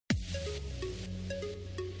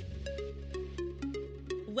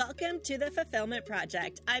Welcome to The Fulfillment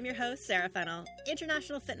Project. I'm your host, Sarah Fennell,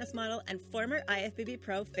 international fitness model and former IFBB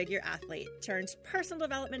pro figure athlete turned personal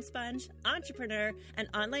development sponge, entrepreneur, and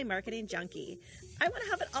online marketing junkie. I want to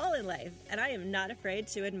have it all in life, and I am not afraid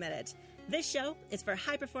to admit it. This show is for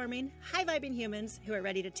high-performing, high-vibing humans who are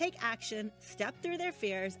ready to take action, step through their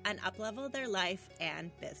fears, and up-level their life and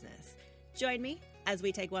business. Join me as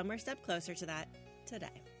we take one more step closer to that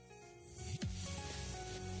today.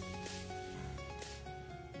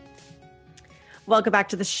 Welcome back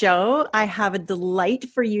to the show. I have a delight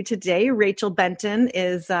for you today. Rachel Benton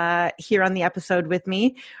is here on the episode with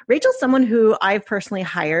me. Rachel's someone who I've personally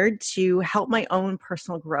hired to help my own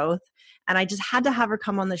personal growth. And I just had to have her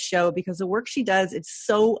come on the show because the work she does, it's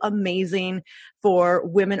so amazing for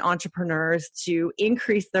women entrepreneurs to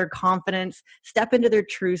increase their confidence, step into their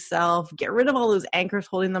true self, get rid of all those anchors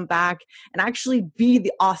holding them back, and actually be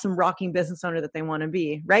the awesome rocking business owner that they want to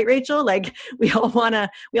be. Right, Rachel? Like we all want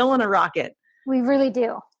to rock it. We really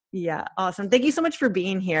do. Yeah. Awesome. Thank you so much for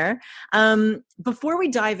being here. Before we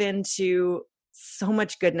dive into so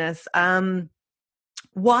much goodness,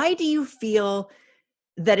 why do you feel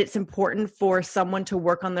that it's important for someone to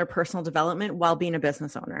work on their personal development while being a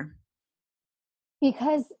business owner?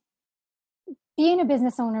 Because being a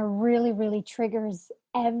business owner really, really triggers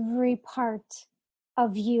every part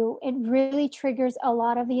of you. It really triggers a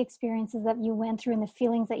lot of the experiences that you went through and the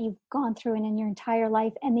feelings that you've gone through in your entire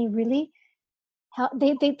life. And they really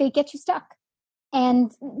they get you stuck,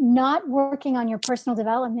 and not working on your personal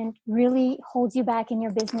development really holds you back in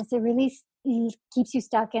your business. It really keeps you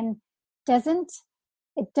stuck and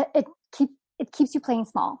it keeps you playing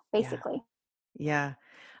small, basically. Yeah.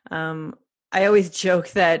 I always joke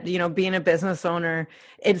that, being a business owner,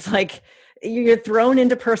 it's like you're thrown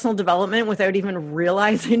into personal development without even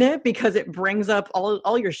realizing it because it brings up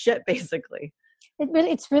all your shit, basically.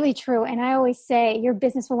 It's really true. And I always say your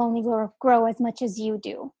business will only grow as much as you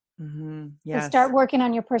do. Mm-hmm. Yes. So start working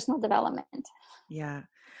on your personal development. Yeah.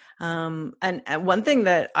 And one thing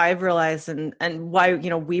that I've realized and why,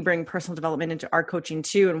 we bring personal development into our coaching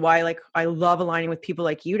too, and why I love aligning with people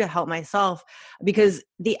like you to help myself, because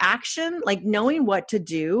the action, knowing what to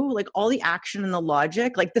do, all the action and the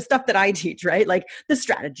logic, the stuff that I teach, right? The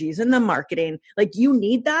strategies and the marketing, you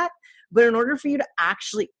need that. But in order for you to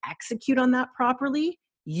actually execute on that properly,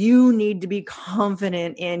 you need to be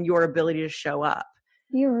confident in your ability to show up.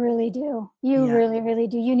 You really do. You really, really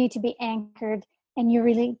do. You need to be anchored, and you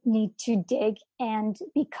really need to dig and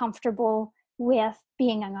be comfortable with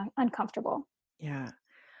being uncomfortable. Yeah.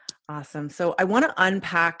 Awesome. So I want to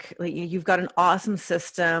unpack, you've got an awesome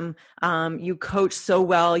system. You coach so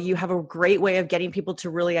well. You have a great way of getting people to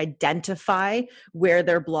really identify where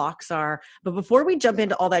their blocks are. But before we jump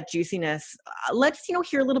into all that juiciness, let's,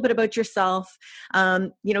 hear a little bit about yourself.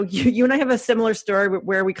 You and I have a similar story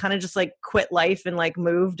where we kind of just quit life and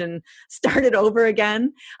moved and started over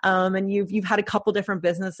again. And you've had a couple different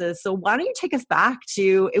businesses. So why don't you take us back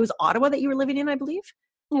to, it was Ottawa that you were living in, I believe?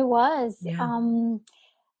 It was. Yeah.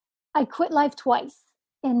 I quit life twice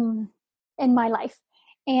in my life.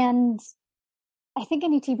 And I think I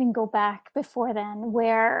need to even go back before then,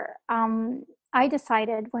 where I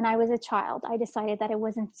decided when I was a child, that it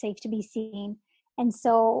wasn't safe to be seen. And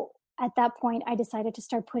so at that point, I decided to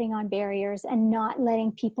start putting on barriers and not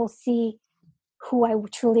letting people see who I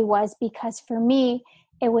truly was, because for me,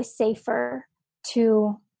 it was safer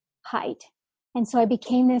to hide. And so I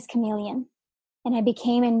became this chameleon. And I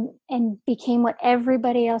became what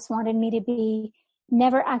everybody else wanted me to be,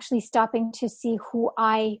 never actually stopping to see who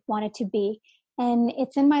I wanted to be. And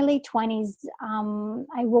it's in my late 20s.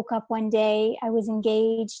 I woke up one day, I was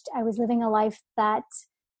engaged, I was living a life that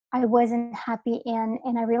I wasn't happy in,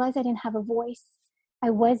 and I realized I didn't have a voice. I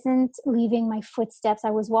wasn't leaving my footsteps. I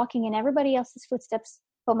was walking in everybody else's footsteps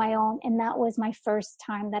but my own, and that was my first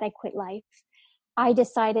time that I quit life. I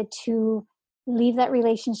decided to leave that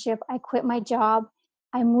relationship. I quit my job.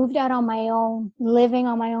 I moved out on my own, living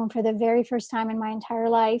on my own for the very first time in my entire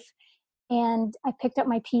life. And I picked up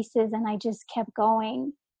my pieces and I just kept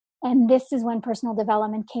going. And this is when personal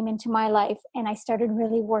development came into my life. And I started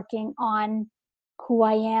really working on who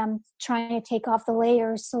I am, trying to take off the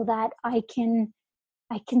layers so that I can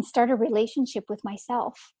start a relationship with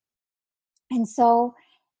myself. And so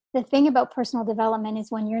the thing about personal development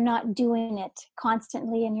is when you're not doing it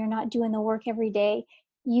constantly and you're not doing the work every day,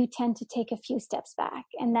 you tend to take a few steps back.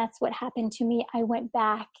 And that's what happened to me. I went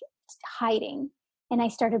back hiding and I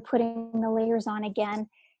started putting the layers on again.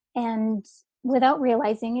 And without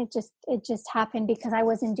realizing it just happened because I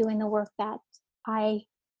wasn't doing the work that I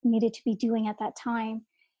needed to be doing at that time.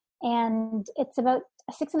 And it's about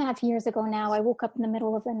 6.5 years ago now, I woke up in the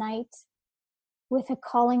middle of the night with a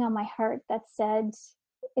calling on my heart that said,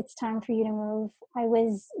 it's time for you to move. I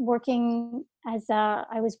was working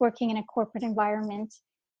in a corporate environment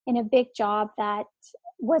in a big job that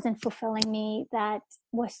wasn't fulfilling me, that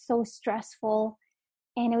was so stressful,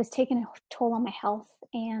 and it was taking a toll on my health.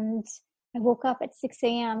 And I woke up at 6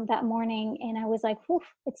 a.m. that morning and I was like, whew,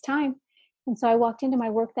 it's time. And so I walked into my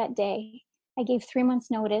work that day. I gave 3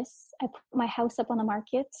 months notice. I put my house up on the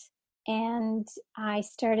market and I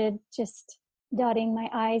started just dotting my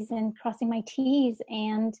I's and crossing my T's.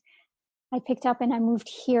 And I picked up and I moved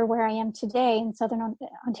here where I am today in Southern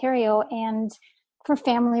Ontario. And for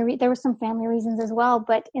there were some family reasons as well.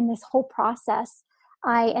 But in this whole process,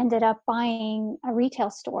 I ended up buying a retail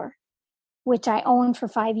store, which I owned for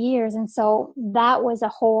 5 years. And so that was a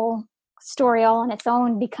whole story all on its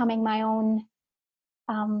own, becoming my own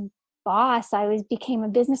boss. Became a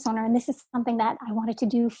business owner. And this is something that I wanted to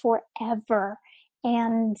do forever.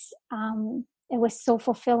 And it was so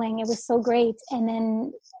fulfilling. It was so great. And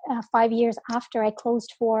then 5 years after, I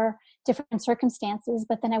closed for different circumstances.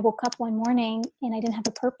 But then I woke up one morning and I didn't have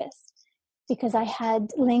a purpose because I had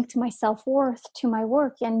linked my self-worth to my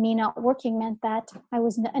work, and me not working meant that I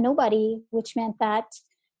was a nobody, which meant that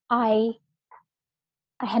I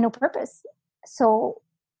had no purpose. So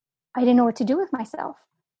I didn't know what to do with myself.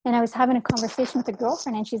 And I was having a conversation with a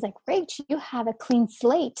girlfriend and she's like, Rach, you have a clean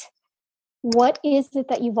slate. What is it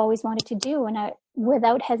that you've always wanted to do? And I,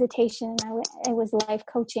 without hesitation, I was life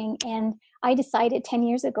coaching. And I decided 10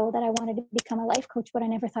 years ago that I wanted to become a life coach, but I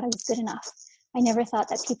never thought I was good enough. I never thought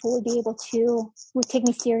that people would take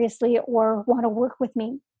me seriously or want to work with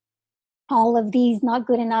me. All of these not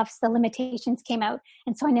good enoughs, the limitations came out.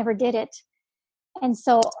 And so I never did it. And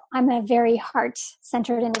so I'm a very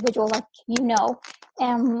heart-centered individual, like you know.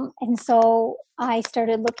 And so I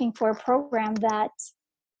started looking for a program that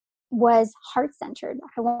was heart-centered.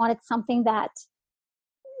 I wanted something that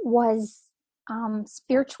was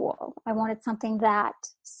spiritual. I wanted something that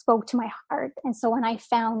spoke to my heart. And so when I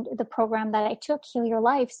found the program that I took, Heal Your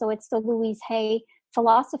Life, so it's the Louise Hay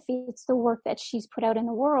philosophy, it's the work that she's put out in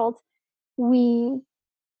the world,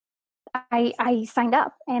 I signed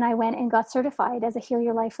up and I went and got certified as a Heal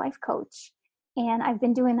Your Life life coach. And I've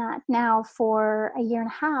been doing that now for a year and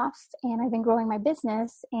a half, and I've been growing my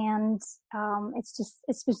business, and it's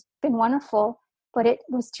just been wonderful. But it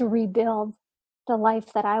was to rebuild the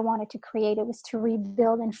life that I wanted to create. It was to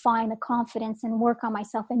rebuild and find the confidence and work on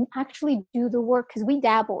myself and actually do the work, because we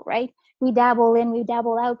dabble, right? We dabble in, we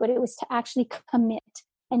dabble out, but it was to actually commit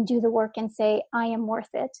and do the work and say, I am worth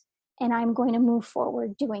it. And I'm going to move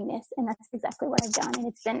forward doing this. And that's exactly what I've done. And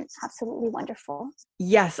it's been absolutely wonderful.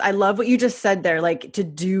 Yes. I love what you just said there, like to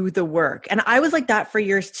do the work. And I was like that for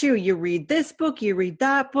years too. You read this book, you read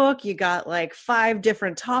that book, you got like 5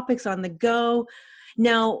 different topics on the go.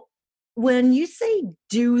 Now, when you say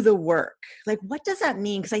do the work, like what does that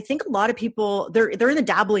mean? Because I think a lot of people, they're in the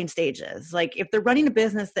dabbling stages. Like if they're running a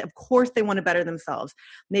business, that of course they want to better themselves.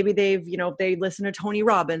 Maybe they listen to Tony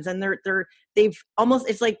Robbins and they've almost,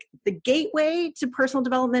 it's like the gateway to personal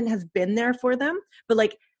development has been there for them. But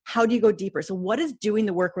like, how do you go deeper? So what does doing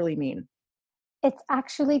the work really mean? It's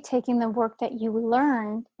actually taking the work that you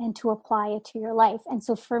learned and to apply it to your life. And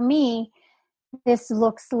so for me, this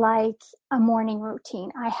looks like a morning routine.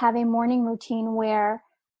 I have a morning routine where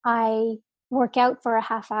I work out for a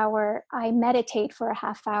half hour. I meditate for a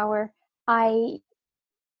half hour. I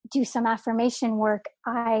do some affirmation work.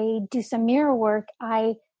 I do some mirror work.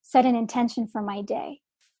 I set an intention for my day.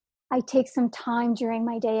 I take some time during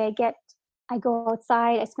my day. I go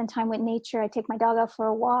outside. I spend time with nature. I take my dog out for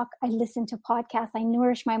a walk. I listen to podcasts. I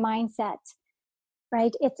nourish my mindset,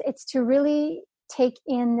 right? It's to really take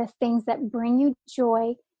in the things that bring you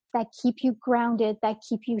joy, that keep you grounded, that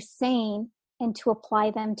keep you sane, and to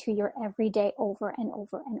apply them to your everyday over and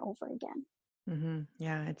over and over again. Mm-hmm.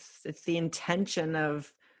 Yeah, it's the intention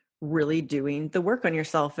of really doing the work on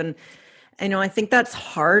yourself. And I think that's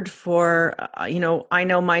hard for, I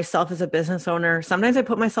know myself as a business owner, sometimes I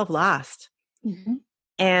put myself last. Mm-hmm.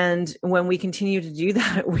 And when we continue to do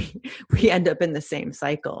that, we end up in the same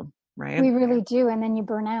cycle. Right? We really do. And then you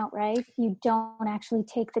burn out, right? You don't actually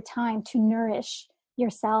take the time to nourish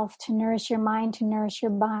yourself, to nourish your mind, to nourish your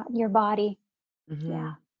body. Mm-hmm.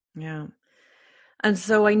 Yeah. Yeah. And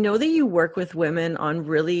so I know that you work with women on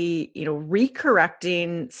really,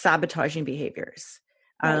 recorrecting sabotaging behaviors.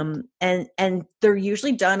 Right. And they're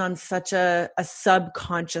usually done on such a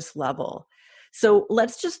subconscious level. So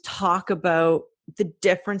let's just talk about the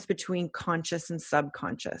difference between conscious and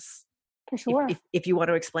subconscious. For sure. If you want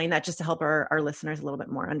to explain that, just to help our listeners a little bit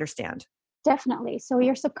more understand. Definitely. So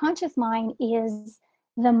your subconscious mind is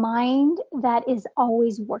the mind that is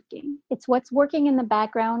always working. It's what's working in the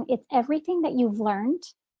background. It's everything that you've learned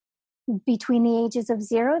between the ages of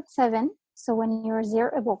 0 and 7. So when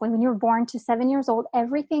when you were born to 7 years old,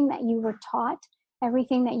 everything that you were taught,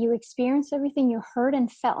 everything that you experienced, everything you heard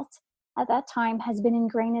and felt at that time has been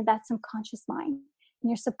ingrained in that subconscious mind. And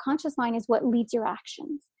your subconscious mind is what leads your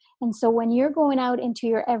actions. And so when you're going out into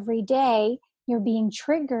your everyday, you're being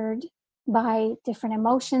triggered by different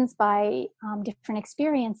emotions, by different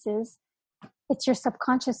experiences. It's your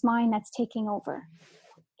subconscious mind that's taking over.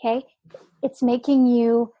 Okay? It's making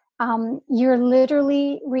you, you're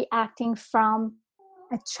literally reacting from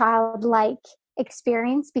a childlike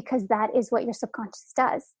experience because that is what your subconscious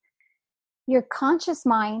does. Your conscious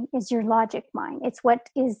mind is your logic mind. It's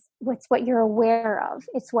what you're aware of.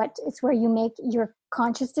 It's where you make your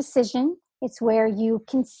conscious decision. It's where you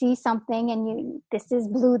can see something and this is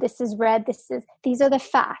blue, this is red, these are the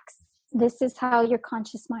facts. This is how your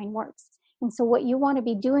conscious mind works. And so what you want to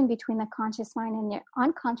be doing between the conscious mind and your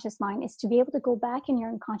unconscious mind is to be able to go back in your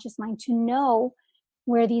unconscious mind to know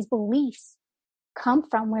where these beliefs come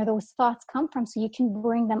from, where those thoughts come from, so you can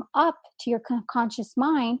bring them up to your conscious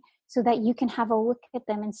mind so that you can have a look at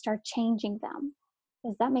them and start changing them.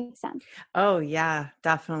 Does that make sense? Oh yeah,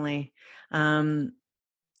 definitely.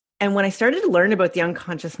 And when I started to learn about the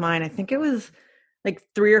unconscious mind, I think it was like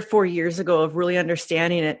 3 or 4 years ago of really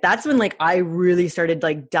understanding it. That's when like I really started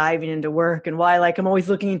like diving into work, and why like I'm always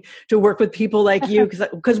looking to work with people like you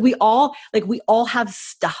because we all have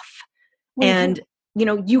stuff. And you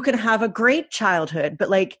know, you can have a great childhood, but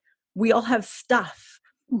like we all have stuff.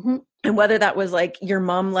 Mm-hmm. And whether that was like your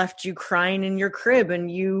mom left you crying in your crib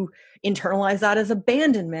and you internalize that as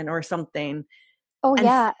abandonment or something. Oh,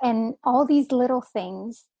 yeah. And all these little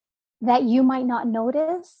things that you might not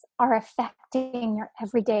notice are affecting your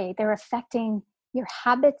everyday. They're affecting your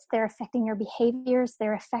habits. They're affecting your behaviors.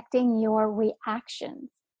 They're affecting your reactions.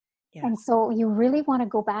 Yeah. And so you really want to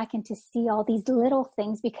go back and to see all these little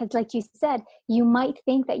things, because like you said, you might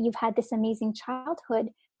think that you've had this amazing childhood,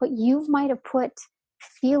 but you might have put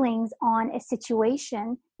feelings on a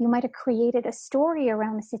situation. You might have created a story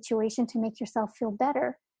around the situation to make yourself feel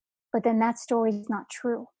better, but then that story is not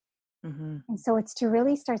true. Mm-hmm. And so it's to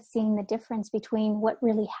really start seeing the difference between what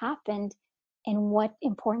really happened and what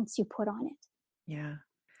importance you put on it. Yeah.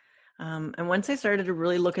 And once I started to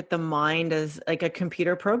really look at the mind as like a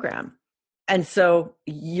computer program. And so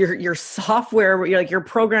your software, your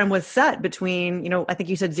program was set between, I think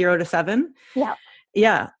you said 0 to 7. Yeah.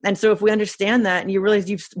 Yeah. And so if we understand that and you realize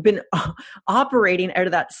you've been operating out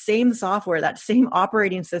of that same software, that same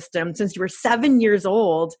operating system since you were 7 years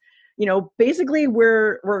old, basically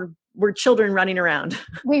we're children running around.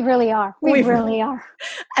 We really are. We really are.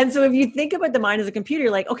 And so if you think about the mind as a computer,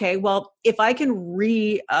 you're like, okay, well, if I can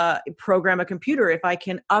program a computer, if I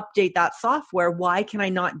can update that software, why can I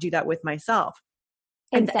not do that with myself?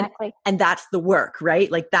 Exactly. And that's the work,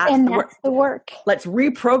 right? Like that's the work. Let's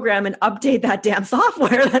reprogram and update that damn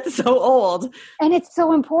software that's so old. And it's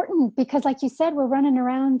so important because like you said, we're running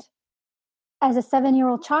around as a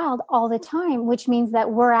 7-year-old child all the time, which means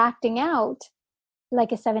that we're acting out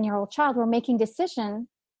like a 7-year-old child. We're making decisions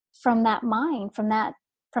from that mind, from that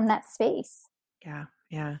space. Yeah.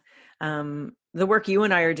 Yeah. The work you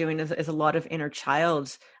and I are doing is a lot of inner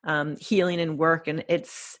child healing and work. And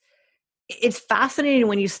it's fascinating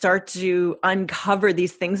when you start to uncover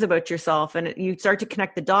these things about yourself and you start to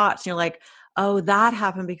connect the dots. And you're like, oh, that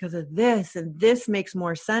happened because of this. And this makes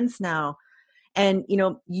more sense now. And,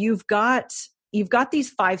 you've got these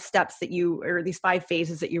 5 steps or these 5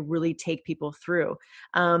 phases that you really take people through.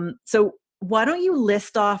 So why don't you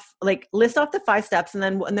list off the 5 steps and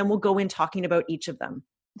then we'll go in talking about each of them.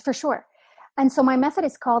 For sure. And so my method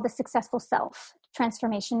is called the Successful Self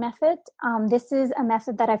Transformation Method. This is a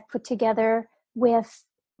method that I've put together with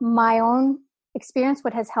my own experience,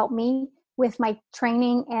 what has helped me with my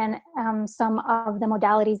training and some of the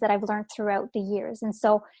modalities that I've learned throughout the years. And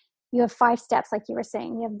so you have 5 steps, like you were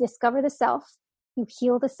saying. You have discover the self, you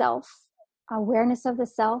heal the self, awareness of the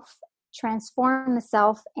self, transform the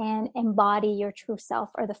self, and embody your true self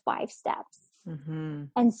are the 5 steps. Mm-hmm.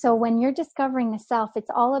 And so when you're discovering the self,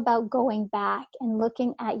 it's all about going back and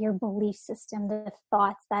looking at your belief system, the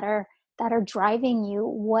thoughts that are driving you.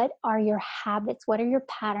 What are your habits? What are your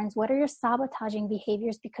patterns? What are your sabotaging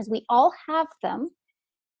behaviors? Because we all have them.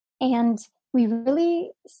 And we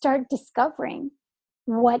really start discovering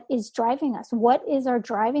what is driving us. What is our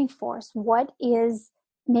driving force? What is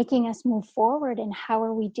making us move forward, and how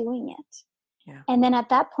are we doing it? Yeah. And then at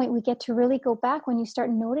that point, we get to really go back. When you start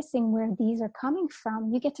noticing where these are coming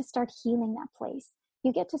from, you get to start healing that place.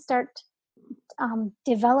 You get to start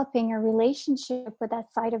developing a relationship with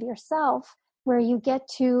that side of yourself where you get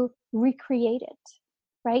to recreate it,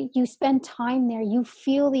 right? You spend time there, you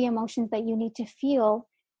feel the emotions that you need to feel,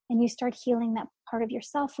 and you start healing that part of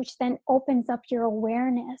yourself, which then opens up your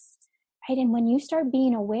awareness, right? And when you start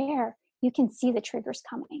being aware, you can see the triggers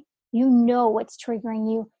coming. You know what's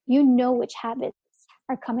triggering you. You know which habits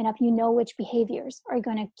are coming up. You know which behaviors are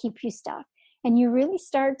going to keep you stuck. And you really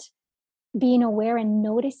start being aware and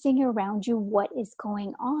noticing around you what is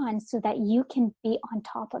going on so that you can be on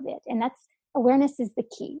top of it. And that's awareness is the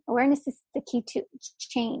key. Awareness is the key to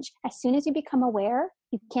change. As soon as you become aware,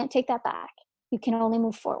 you can't take that back. You can only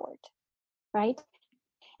move forward, right?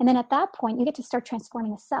 And then at that point, you get to start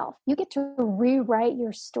transforming the self. You get to rewrite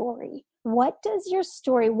your story. What is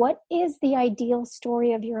the ideal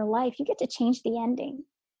story of your life? You get to change the ending.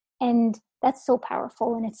 And that's so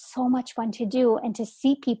powerful. And it's so much fun to do and to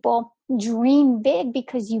see people dream big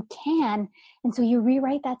because you can. And so you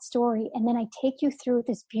rewrite that story. And then I take you through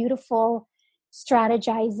this beautiful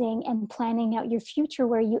strategizing and planning out your future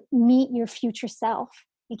where you meet your future self.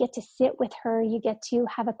 You get to sit with her. You get to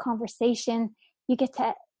have a conversation. You get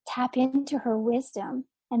to tap into her wisdom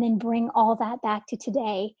and then bring all that back to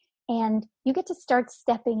today. And you get to start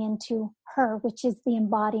stepping into her, which is the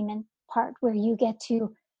embodiment part where you get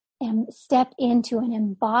to step into and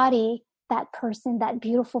embody that person, that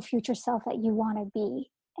beautiful future self that you want to be.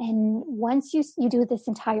 And once you do this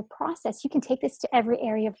entire process, you can take this to every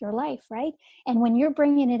area of your life, right? And when you're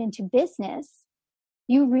bringing it into business,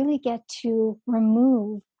 you really get to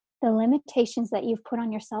remove the limitations that you've put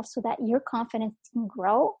on yourself so that your confidence can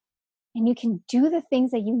grow and you can do the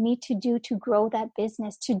things that you need to do to grow that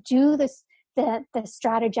business, to do this, the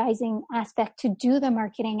strategizing aspect, to do the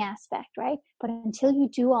marketing aspect, right? But until you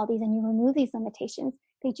do all these and you remove these limitations,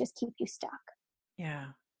 they just keep you stuck. Yeah.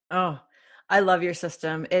 Oh, I love your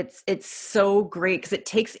system. It's so great because it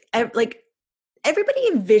takes everybody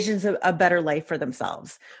envisions a better life for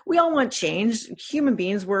themselves. We all want change. Human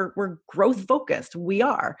beings, we're growth focused. We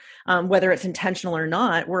are, whether it's intentional or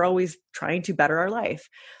not, we're always trying to better our life.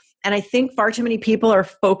 And I think far too many people are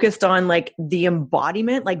focused on like the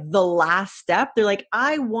embodiment, like the last step. They're like,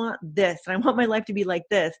 I want this and I want my life to be like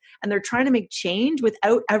this. And they're trying to make change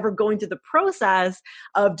without ever going through the process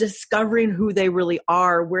of discovering who they really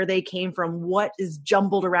are, where they came from, what is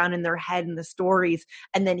jumbled around in their head and the stories,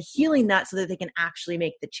 and then healing that so that they can actually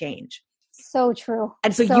make the change. So true.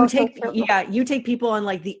 And so you take people on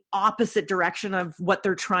like the opposite direction of what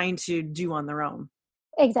they're trying to do on their own.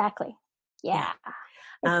 Exactly. Yeah.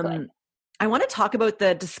 I want to talk about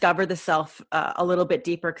the discover the self a little bit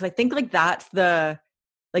deeper because I think that's the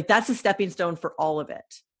stepping stone for all of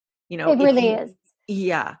it. You know, it really is.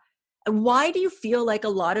 Yeah. And why do you feel like a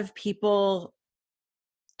lot of people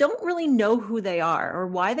don't really know who they are, or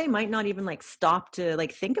why they might not even like stop to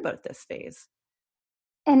like think about this phase?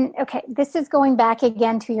 And okay, this is going back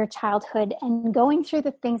again to your childhood and going through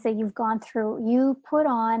the things that you've gone through. You put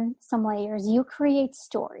on some layers, you create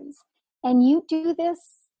stories, and you do this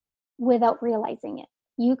without realizing it.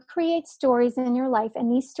 You create stories in your life,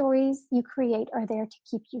 and these stories you create are there to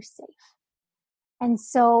keep you safe. And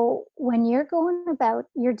so when you're going about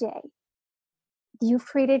your day, you've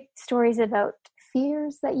created stories about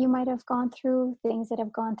fears that you might have gone through, things that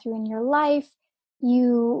have gone through in your life.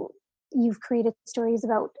 You've created stories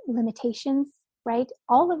about limitations, right?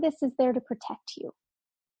 All of this is there to protect you,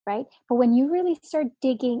 right? But when you really start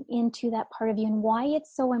digging into that part of you and why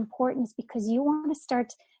it's so important is because you want to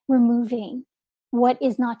start removing what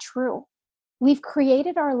is not true. We've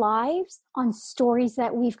created our lives on stories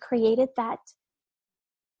that we've created that,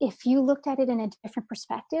 if you looked at it in a different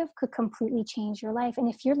perspective, could completely change your life. And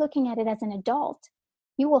if you're looking at it as an adult,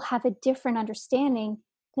 you will have a different understanding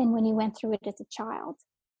than when you went through it as a child.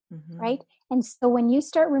 Mm-hmm. Right? And so when you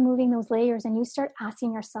start removing those layers and you start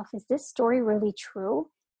asking yourself, is this story really true?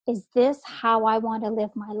 Is this how I want to live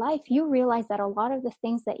my life? You realize that a lot of the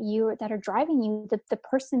things that are driving you, the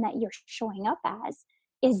person that you're showing up as,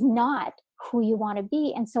 is not who you want to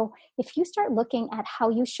be. And so if you start looking at how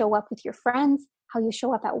you show up with your friends, how you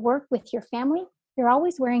show up at work with your family, you're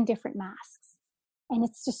always wearing different masks. And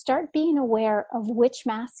it's to start being aware of which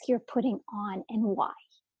mask you're putting on and why.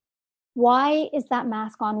 Why is that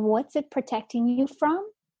mask on? What's it protecting you from?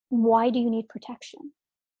 Why do you need protection?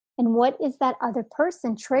 And what is that other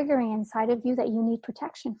person triggering inside of you that you need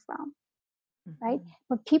protection from? Mm-hmm. Right?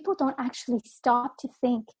 But people don't actually stop to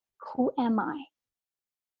think, who am I?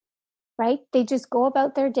 Right? They just go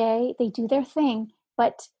about their day, they do their thing,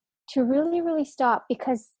 but to really, really stop,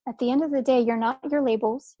 because at the end of the day, you're not your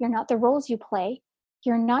labels, you're not the roles you play,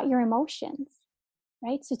 you're not your emotions.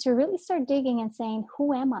 right? So to really start digging and saying,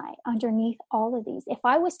 who am I underneath all of these? If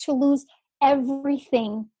I was to lose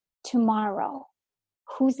everything tomorrow,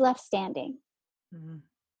 who's left standing? Mm-hmm.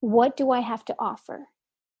 What do I have to offer?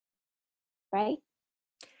 Right?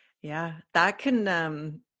 Yeah, that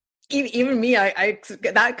can, even me, I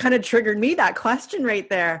that kind of triggered me, that question right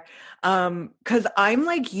there. Cause I'm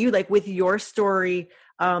like you, like with your story,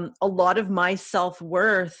 a lot of my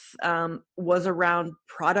self-worth, was around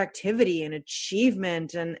productivity and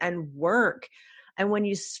achievement and work. And when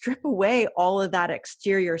you strip away all of that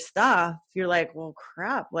exterior stuff, you're like, well,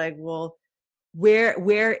 crap, like, well,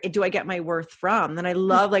 where do I get my worth from? And I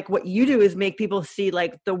love like what you do is make people see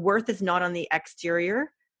like the worth is not on the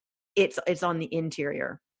exterior, it's on the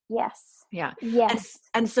interior. Yes. Yeah. Yes.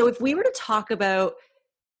 And so if we were to talk about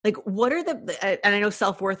like, what are and I know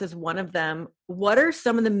self-worth is one of them. What are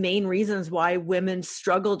some of the main reasons why women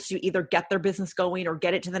struggle to either get their business going or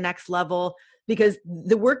get it to the next level? Because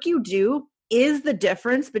the work you do is the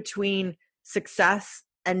difference between success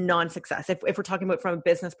and non-success. If we're talking about from a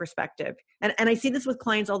business perspective, and I see this with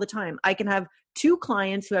clients all the time. I can have two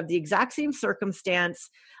clients who have the exact same circumstance.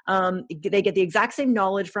 They get the exact same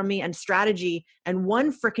knowledge from me and strategy, and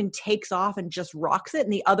one freaking takes off and just rocks it,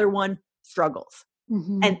 and the other one struggles.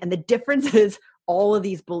 Mm-hmm. And the difference is all of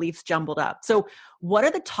these beliefs jumbled up. So what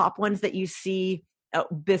are the top ones that you see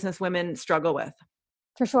business women struggle with?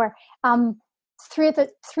 For sure. Three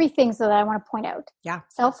things that I want to point out. Yeah.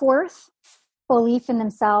 Self-worth, belief in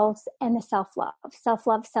themselves, and the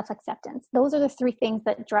self-love, self-acceptance. Those are the three things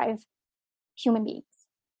that drive human beings.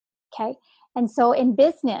 Okay. And so in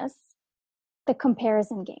business, the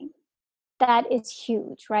comparison game, that is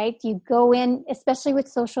huge, right? You go in, especially with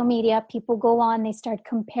social media, people go on, they start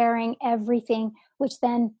comparing everything, which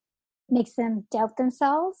then makes them doubt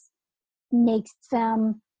themselves, makes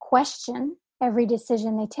them question every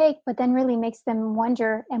decision they take, but then really makes them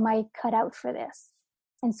wonder, am I cut out for this?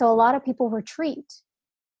 And so a lot of people retreat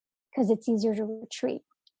because it's easier to retreat.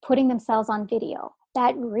 Putting themselves on video,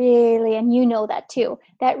 that really, and you know that too,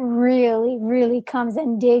 that really, really comes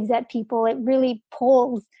and digs at people. It really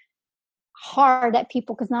pulls hard at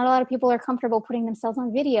people because not a lot of people are comfortable putting themselves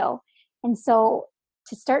on video. And so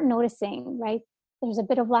to start noticing, right, there's a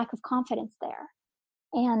bit of lack of confidence there.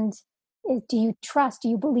 And do you trust? Do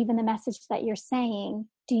you believe in the message that you're saying?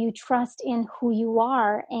 Do you trust in who you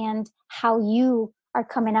are and how you are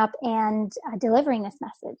coming up and delivering this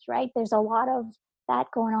message, right? There's a lot of that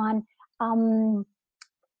going on.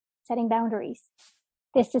 Setting boundaries.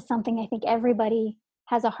 This is something I think everybody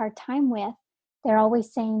has a hard time with. They're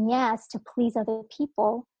always saying yes to please other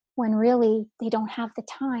people when really they don't have the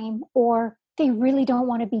time or they really don't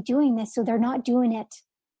want to be doing this. So they're not doing it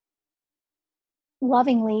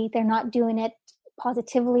lovingly. They're not doing it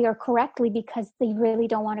positively or correctly because they really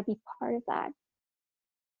don't want to be part of that.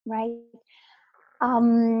 Right?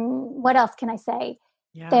 What else can I say?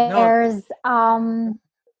 Yeah, there's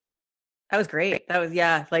that was great. That was,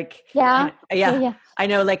 yeah. Like, yeah. I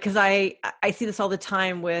know, like, cause I see this all the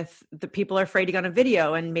time with the people are afraid to go on a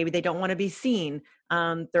video and maybe they don't want to be seen.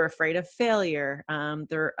 They're afraid of failure.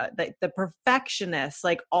 They're the perfectionists,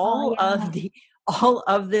 like all of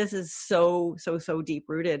this is so deep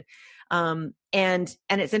rooted. And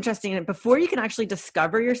it's interesting. And before you can actually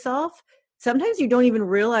discover yourself, sometimes you don't even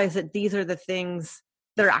realize that these are the things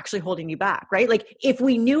that are actually holding you back, right? Like if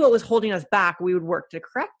we knew what was holding us back, we would work to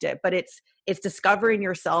correct it, but it's discovering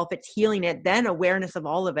yourself, it's healing it, then awareness of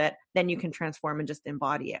all of it, then you can transform and just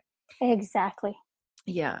embody it. Exactly.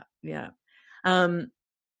 Yeah. Yeah. How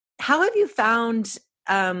have you found,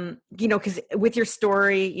 cause with your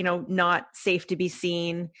story, not safe to be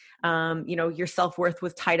seen, your self-worth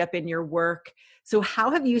was tied up in your work. So how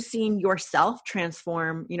have you seen yourself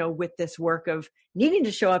transform, with this work of needing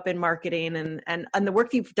to show up in marketing and the work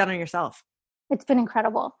that you've done on yourself? It's been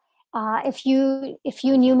incredible. If you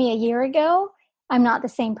knew me a year ago, I'm not the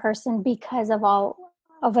same person because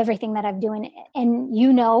of everything that I'm doing. And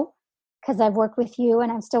because I've worked with you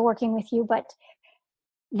and I'm still working with you, but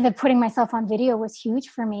the putting myself on video was huge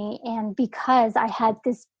for me. And because I had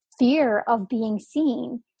this fear of being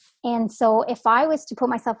seen. And so if I was to put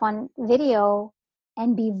myself on video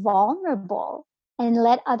and be vulnerable and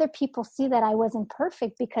let other people see that I wasn't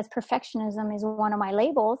perfect, because perfectionism is one of my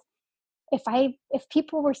labels. If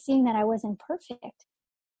people were seeing that I wasn't perfect,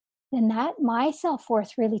 then my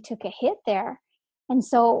self-worth really took a hit there. And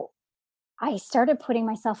so I started putting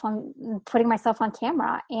myself on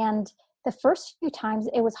camera, and the first few times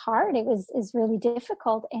it was hard. It's really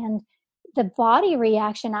difficult. And the body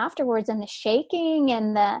reaction afterwards and the shaking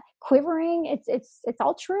and the quivering, it's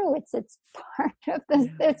all true. It's part of this.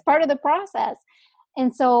 It's part of the process.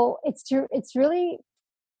 And so it's really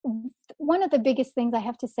one of the biggest things I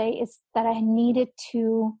have to say is that I needed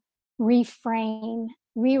to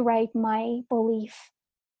rewrite my belief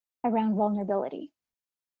around vulnerability.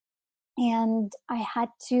 And I had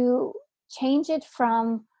to change it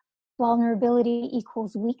from vulnerability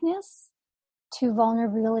equals weakness to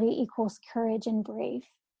vulnerability equals courage and brave.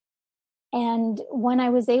 And when I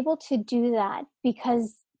was able to do that,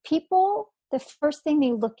 because people, the first thing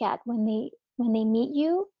they look at when they meet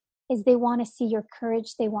you is they want to see your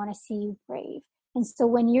courage, they want to see you brave. And so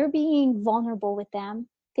when you're being vulnerable with them,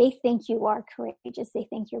 they think you are courageous, they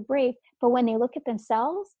think you're brave. But when they look at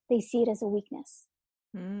themselves, they see it as a weakness.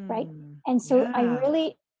 Right? And so yeah.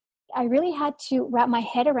 I really had to wrap my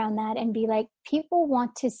head around that and be like, people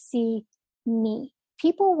want to see me.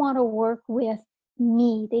 People want to work with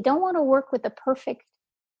me. They don't want to work with the perfect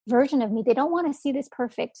version of me. They don't want to see this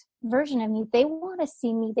perfect version of me. They want to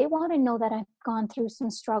see me. They want to know that I've gone through some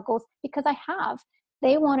struggles, because I have.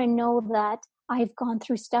 They want to know that I've gone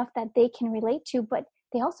through stuff that they can relate to, but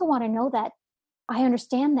they also want to know that I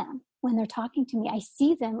understand them when they're talking to me. I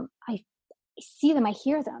see them. I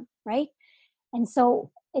hear them, right? And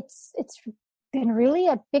so it's been really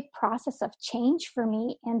a big process of change for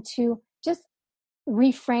me, and to just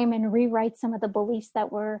reframe and rewrite some of the beliefs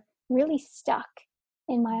that were really stuck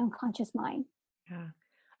in my unconscious mind. Yeah.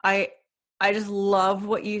 I just love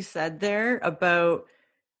what you said there about,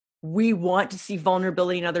 we want to see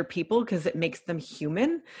vulnerability in other people because it makes them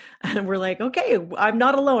human. And we're like, okay, I'm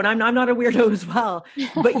not alone. I'm not a weirdo as well.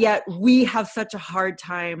 But yet we have such a hard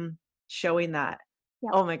time showing that.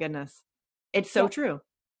 Yep. Oh my goodness. It's so Yep. true.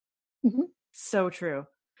 Mm-hmm. So true.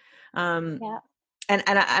 Yeah. And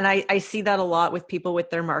I see that a lot with people with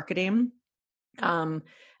their marketing. And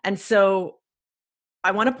so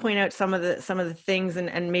I want to point out some of the things,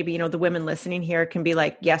 and maybe, the women listening here can be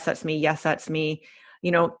like, yes, that's me. Yes, that's me.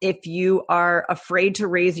 If you are afraid to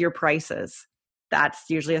raise your prices, that's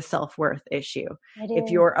usually a self-worth issue. If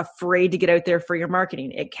you're afraid to get out there for your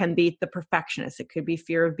marketing, it can be the perfectionist. It could be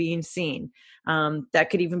fear of being seen. That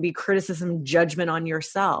could even be criticism, judgment on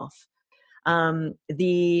yourself.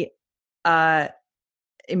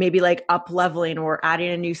 It may be like up leveling or adding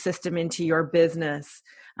a new system into your business.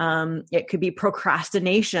 It could be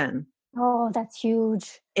procrastination. Oh, that's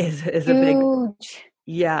huge. Is huge. A big,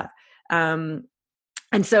 yeah.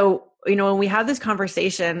 And so, when we have this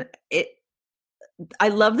conversation, I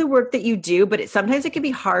love the work that you do, but sometimes it can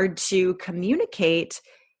be hard to communicate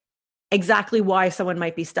exactly why someone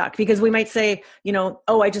might be stuck, because we might say,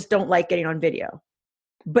 oh, I just don't like getting on video.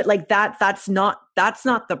 But like that's not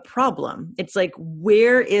the problem. It's like,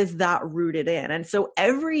 where is that rooted in? And so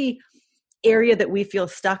every area that we feel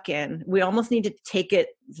stuck in, we almost need to take it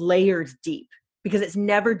layers deep, because it's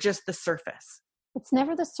never just the surface. It's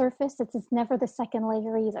never the surface. It's never the second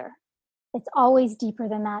layer either. It's always deeper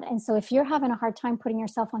than that. And so if you're having a hard time putting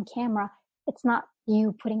yourself on camera, it's not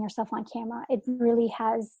you putting yourself on camera. It really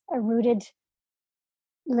has a rooted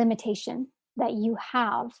limitation that you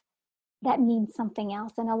have that means something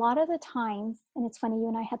else. And a lot of the times, and it's funny, you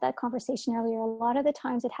and I had that conversation earlier, a lot of the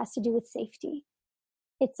times it has to do with safety.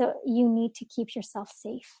 You need to keep yourself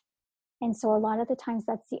safe. And so a lot of the times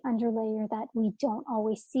that's the underlayer that we don't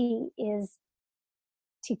always see, is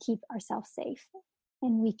to keep ourselves safe.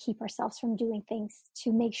 And we keep ourselves from doing things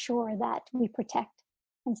to make sure that we protect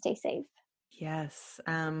and stay safe. Yes.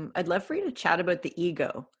 I'd love for you to chat about the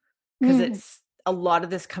ego, because it's a lot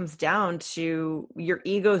of this comes down to your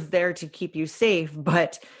ego's there to keep you safe.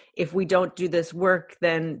 But if we don't do this work,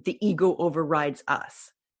 then the ego overrides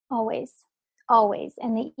us. Always.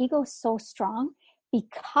 And the ego is so strong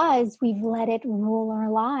because we've let it rule our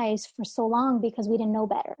lives for so long, because we didn't know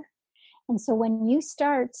better. And so when you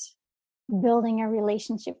start building a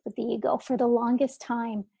relationship with the ego, for the longest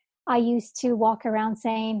time, I used to walk around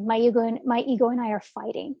saying, my ego and I are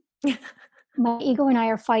fighting. My ego and I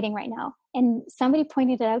are fighting right now. And somebody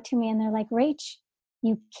pointed it out to me, and they're like, Rach,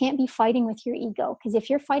 you can't be fighting with your ego, because if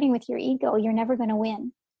you're fighting with your ego, you're never going to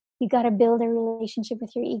win. You got to build a relationship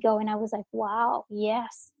with your ego. And I was like, wow,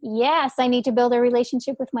 yes, I need to build a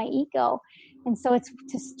relationship with my ego. And so it's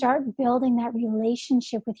to start building that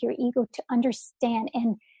relationship with your ego, to understand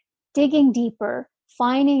and digging deeper,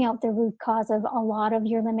 finding out the root cause of a lot of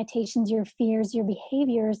your limitations, your fears, your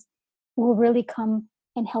behaviors, will really come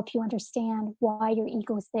and help you understand why your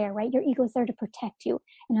ego is there, right? Your ego is there to protect you.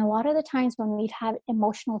 And a lot of the times when we've had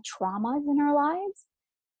emotional traumas in our lives,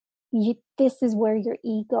 this is where your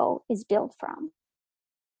ego is built from.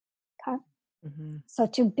 Okay. Mm-hmm. So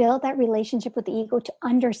to build that relationship with the ego, to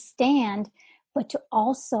understand, but to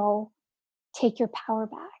also take your power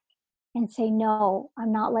back and say, no,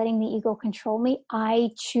 I'm not letting the ego control me.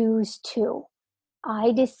 I choose to.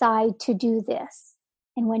 I decide to do this.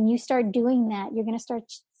 And when you start doing that, you're going to start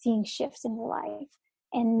seeing shifts in your life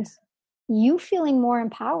and you feeling more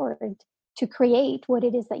empowered to create what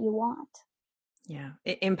it is that you want. Yeah.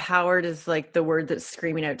 Empowered is like the word that's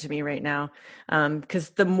screaming out to me right now. Because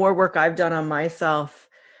the more work I've done on myself,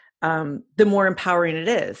 the more empowering it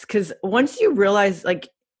is. Because once you realize, like,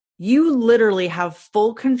 you literally have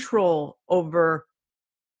full control over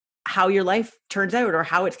how your life turns out or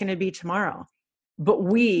how it's going to be tomorrow. But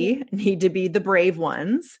we need to be the brave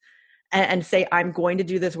ones and say, I'm going to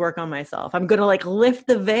do this work on myself. I'm going to like lift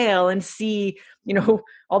the veil and see,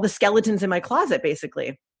 all the skeletons in my closet,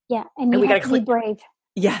 basically. Yeah. And you have to be brave.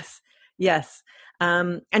 Yes. Yes.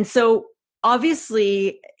 And so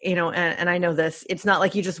obviously, and I know this, it's not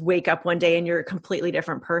like you just wake up one day and you're a completely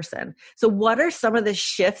different person. So what are some of the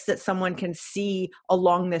shifts that someone can see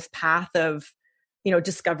along this path of,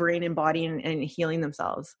 discovering, embodying, and healing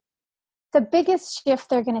themselves? The biggest shift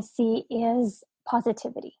they're going to see is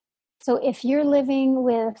positivity. So if you're living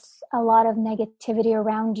with a lot of negativity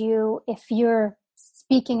around you, if you're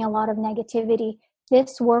speaking a lot of negativity,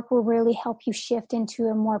 this work will really help you shift into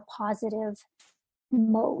a more positive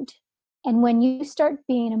mode. And when you start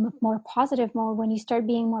being in a more positive mode, when you start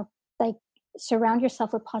being more like surround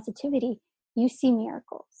yourself with positivity, you see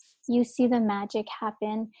miracles. You see the magic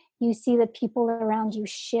happen. You see the people around you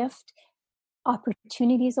shift.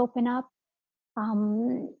 Opportunities open up.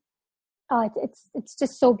 It's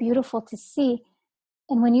just so beautiful to see.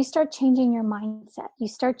 And when you start changing your mindset, you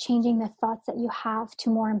start changing the thoughts that you have to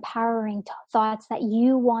more empowering thoughts that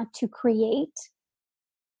you want to create,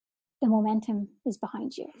 the momentum is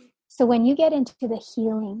behind you. So when you get into the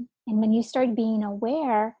healing and when you start being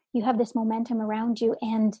aware, you have this momentum around you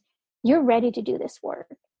and you're ready to do this work.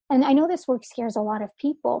 And I know this work scares a lot of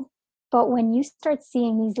people, but when you start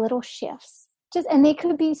seeing these little shifts, and they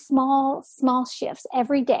could be small shifts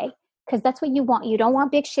every day, because that's what you want. You don't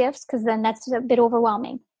want big shifts because then that's a bit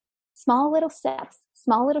overwhelming. Small little steps,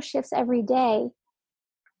 small little shifts every day.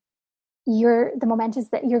 The momentum is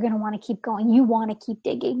that you're going to want to keep going. You want to keep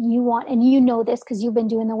digging. And you know this because you've been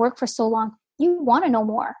doing the work for so long. You want to know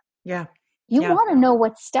more. Yeah. You want to know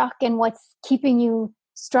what's stuck and what's keeping you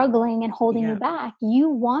struggling and holding you back. You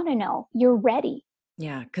want to know. You're ready.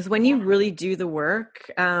 Yeah. Because when you really do the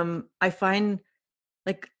work, I find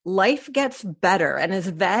like life gets better. And as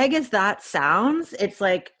vague as that sounds, it's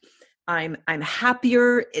like I'm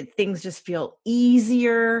happier. Things just feel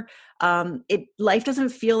easier. Life doesn't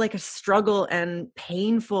feel like a struggle and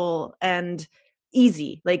painful and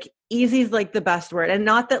easy. Like easy is like the best word. And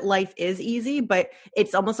not that life is easy, but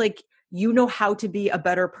it's almost like you know how to be a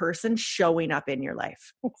better person showing up in your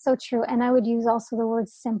life. It's so true. And I would use also the word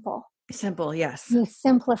simple. Simple, yes. You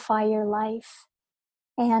simplify your life.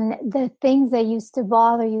 And the things that used to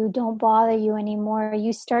bother you don't bother you anymore.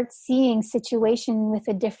 You start seeing situation with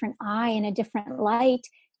a different eye and a different light,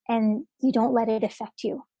 and you don't let it affect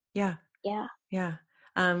you. Yeah. Yeah. Yeah.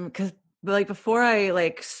 Cause like before I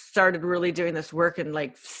like started really doing this work and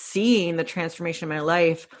like seeing the transformation in my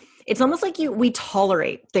life, it's almost like we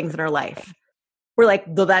tolerate things in our life. We're like,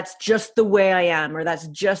 though, that's just the way I am, or that's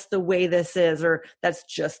just the way this is, or that's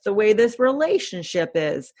just the way this relationship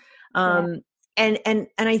is. And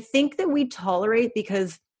I think that we tolerate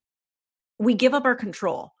because we give up our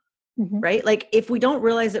control, right? Like if we don't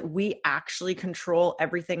realize that we actually control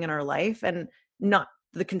everything in our life, and not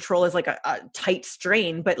the control is like a tight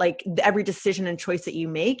strain, but like every decision and choice that you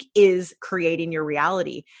make is creating your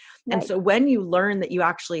reality. Right. And so when you learn that you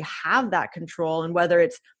actually have that control, and whether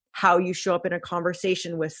it's how you show up in a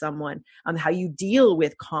conversation with someone, how you deal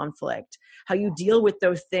with conflict, how you deal with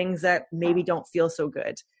those things that maybe don't feel so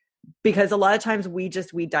good. Because a lot of times we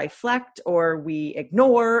deflect or we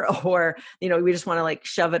ignore, or, we just want to like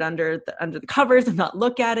shove it under the covers and not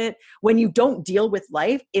look at it. When you don't deal with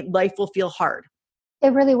life, life will feel hard.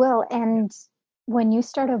 It really will. And when you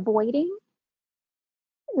start avoiding,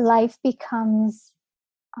 life becomes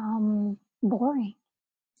boring.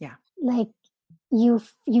 Yeah. Like you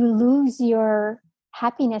lose your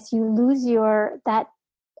happiness, you lose that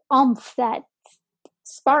oomph, that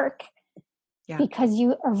spark. Yeah. Because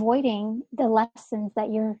you are avoiding the lessons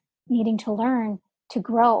that you're needing to learn to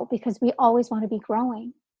grow, because we always want to be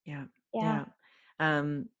growing. Yeah.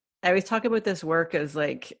 I always talk about this work as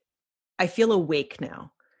like, I feel awake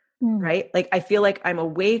now, right? Like I feel like I'm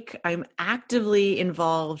awake. I'm actively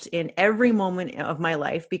involved in every moment of my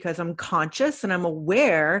life because I'm conscious and I'm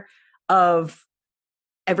aware of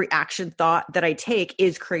every action, thought that I take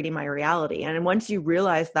is creating my reality. And once you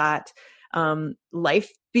realize that,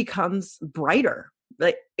 life becomes brighter.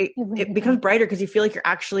 Like it becomes brighter because you feel like you're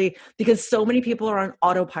actually, because so many people are on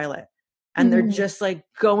autopilot. and they're just like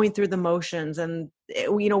going through the motions. And,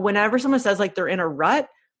 you know, whenever someone says like they're in a rut,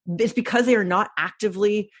 it's because they are not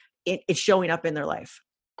actively it's showing up in their life.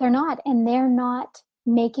 They're not, and they're not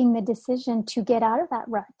making the decision to get out of that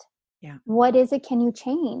rut. Yeah. What is it? Can you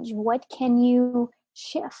change? What can you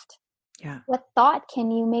shift? Yeah. What thought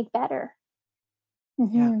can you make better?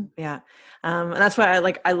 Yeah. And that's why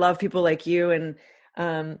I love people like you. And,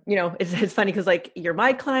 you know, it's funny because like you're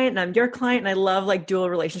my client and I'm your client, and I love like dual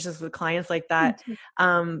relationships with clients like that.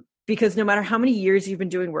 Because no matter how many years you've been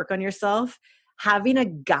doing work on yourself, having a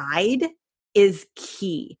guide is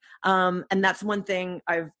key. And that's one thing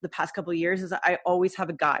the past couple of years is I always have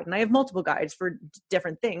a guide, and I have multiple guides for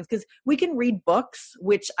different things, because we can read books,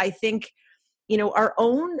 which I think, you know, our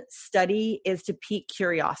own study is to pique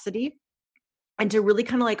curiosity and to really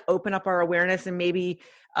kind of like open up our awareness and maybe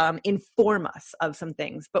inform us of some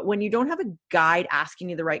things. But when you don't have a guide asking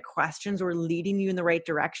you the right questions or leading you in the right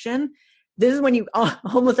direction, this is when you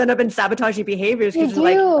almost end up in sabotaging behaviors, because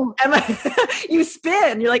you're like, you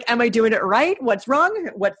spin. You're like, am I doing it right? What's wrong?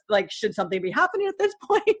 What's like, should something be happening at this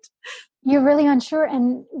point? You're really unsure.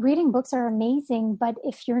 And reading books are amazing, but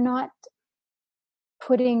if you're not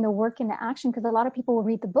putting the work into action, because a lot of people will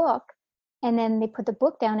read the book and then they put the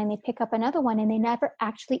book down and they pick up another one and they never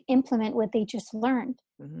actually implement what they just learned,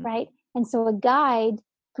 right? And so a guide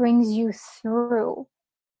brings you through,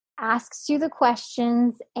 asks you the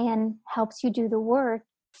questions, and helps you do the work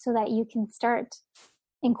so that you can start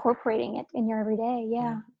incorporating it in your everyday.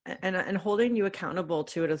 Yeah. And holding you accountable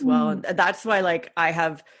to it as well. And that's why like I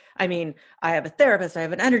have a therapist, I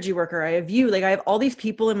have an energy worker, I have you, like I have all these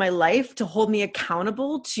people in my life to hold me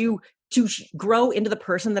accountable to grow into the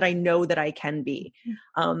person that I know that I can be.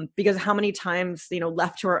 Because how many times, you know,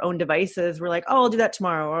 left to our own devices, we're like, oh, I'll do that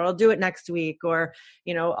tomorrow, or I'll do it next week, or,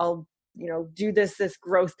 you know, I'll, you know, do this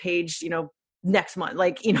growth page, you know, next month.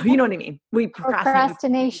 Like, you know what I mean? We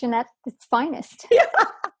procrastination at its finest. Yeah.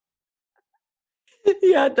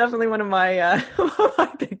 Yeah, definitely one of my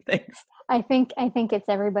big things. I think it's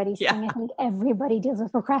everybody's thing. I think everybody deals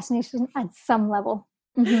with procrastination at some level.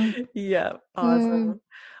 Yeah. Awesome.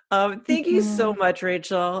 Thank you so much,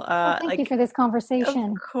 Rachel. Thank you for this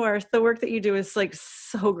conversation. Of course. The work that you do is like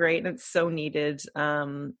so great and it's so needed.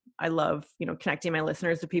 I love, you know, connecting my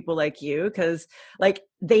listeners to people like you, because like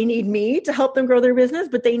they need me to help them grow their business,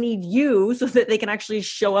 but they need you so that they can actually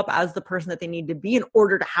show up as the person that they need to be in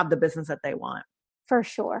order to have the business that they want. For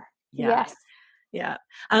sure. Yeah. Yes. Yeah.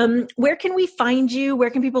 Where can we find you?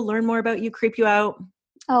 Where can people learn more about you, creep you out?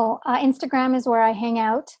 Instagram is where I hang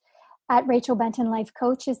out. At Rachel Benton Life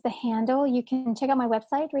Coach is the handle. You can check out my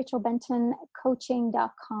website,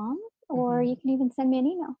 rachelbentoncoaching.com, or you can even send me an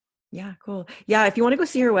email. Yeah, cool. Yeah, if you want to go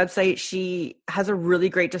see her website, she has a really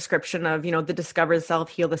great description of, you know, the discover the self,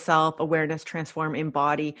 heal the self, awareness, transform,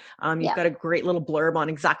 embody. You've got a great little blurb on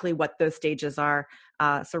exactly what those stages are.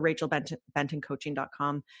 So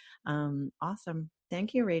rachelbentoncoaching.com. Awesome.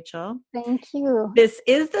 Thank you, Rachel. Thank you. This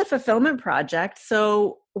is the Fulfillment Project.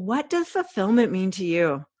 So what does fulfillment mean to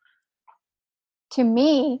you? To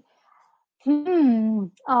me,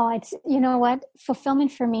 it's, you know what?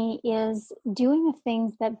 Fulfillment for me is doing the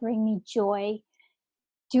things that bring me joy,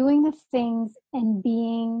 doing the things and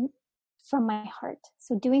being from my heart.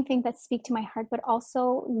 So doing things that speak to my heart, but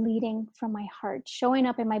also leading from my heart, showing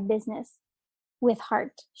up in my business with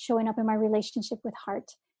heart, showing up in my relationship with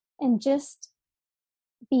heart, and just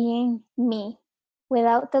being me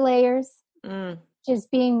without the layers.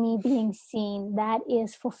 Just being me, being seen. That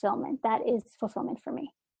is fulfillment. That is fulfillment for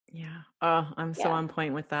me. Yeah. Oh, I'm so on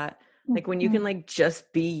point with that. Like when you can like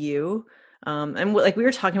just be you. And like we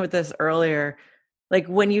were talking about this earlier, like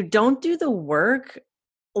when you don't do the work,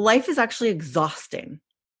 life is actually exhausting.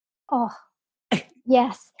 Oh,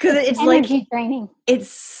 yes. Cause it's energy like draining.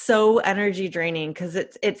 It's so energy draining. Cause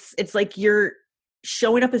it's like you're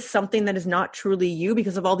showing up as something that is not truly you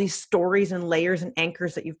because of all these stories and layers and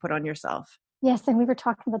anchors that you've put on yourself. Yes, and we were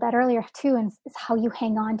talking about that earlier too, and it's how you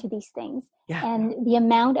hang on to these things. Yeah. And the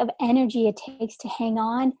amount of energy it takes to hang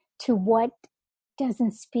on to what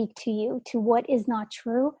doesn't speak to you, to what is not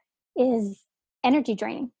true, is energy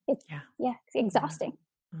draining. It's exhausting.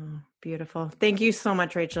 Oh, beautiful. Thank you so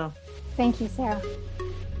much, Rachel. Thank you, Sarah.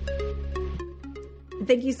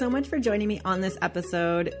 Thank you so much for joining me on this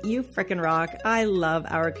episode. You frickin' rock. I love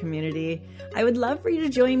our community. I would love for you to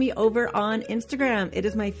join me over on Instagram. It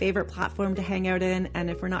is my favorite platform to hang out in. And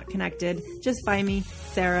if we're not connected, just find me,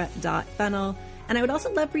 sarah.fennell. And I would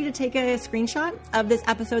also love for you to take a screenshot of this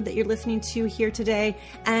episode that you're listening to here today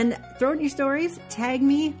and throw it in your stories, tag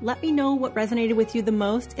me, let me know what resonated with you the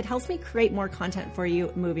most. It helps me create more content for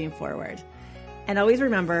you moving forward. And always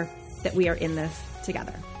remember that we are in this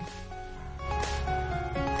together.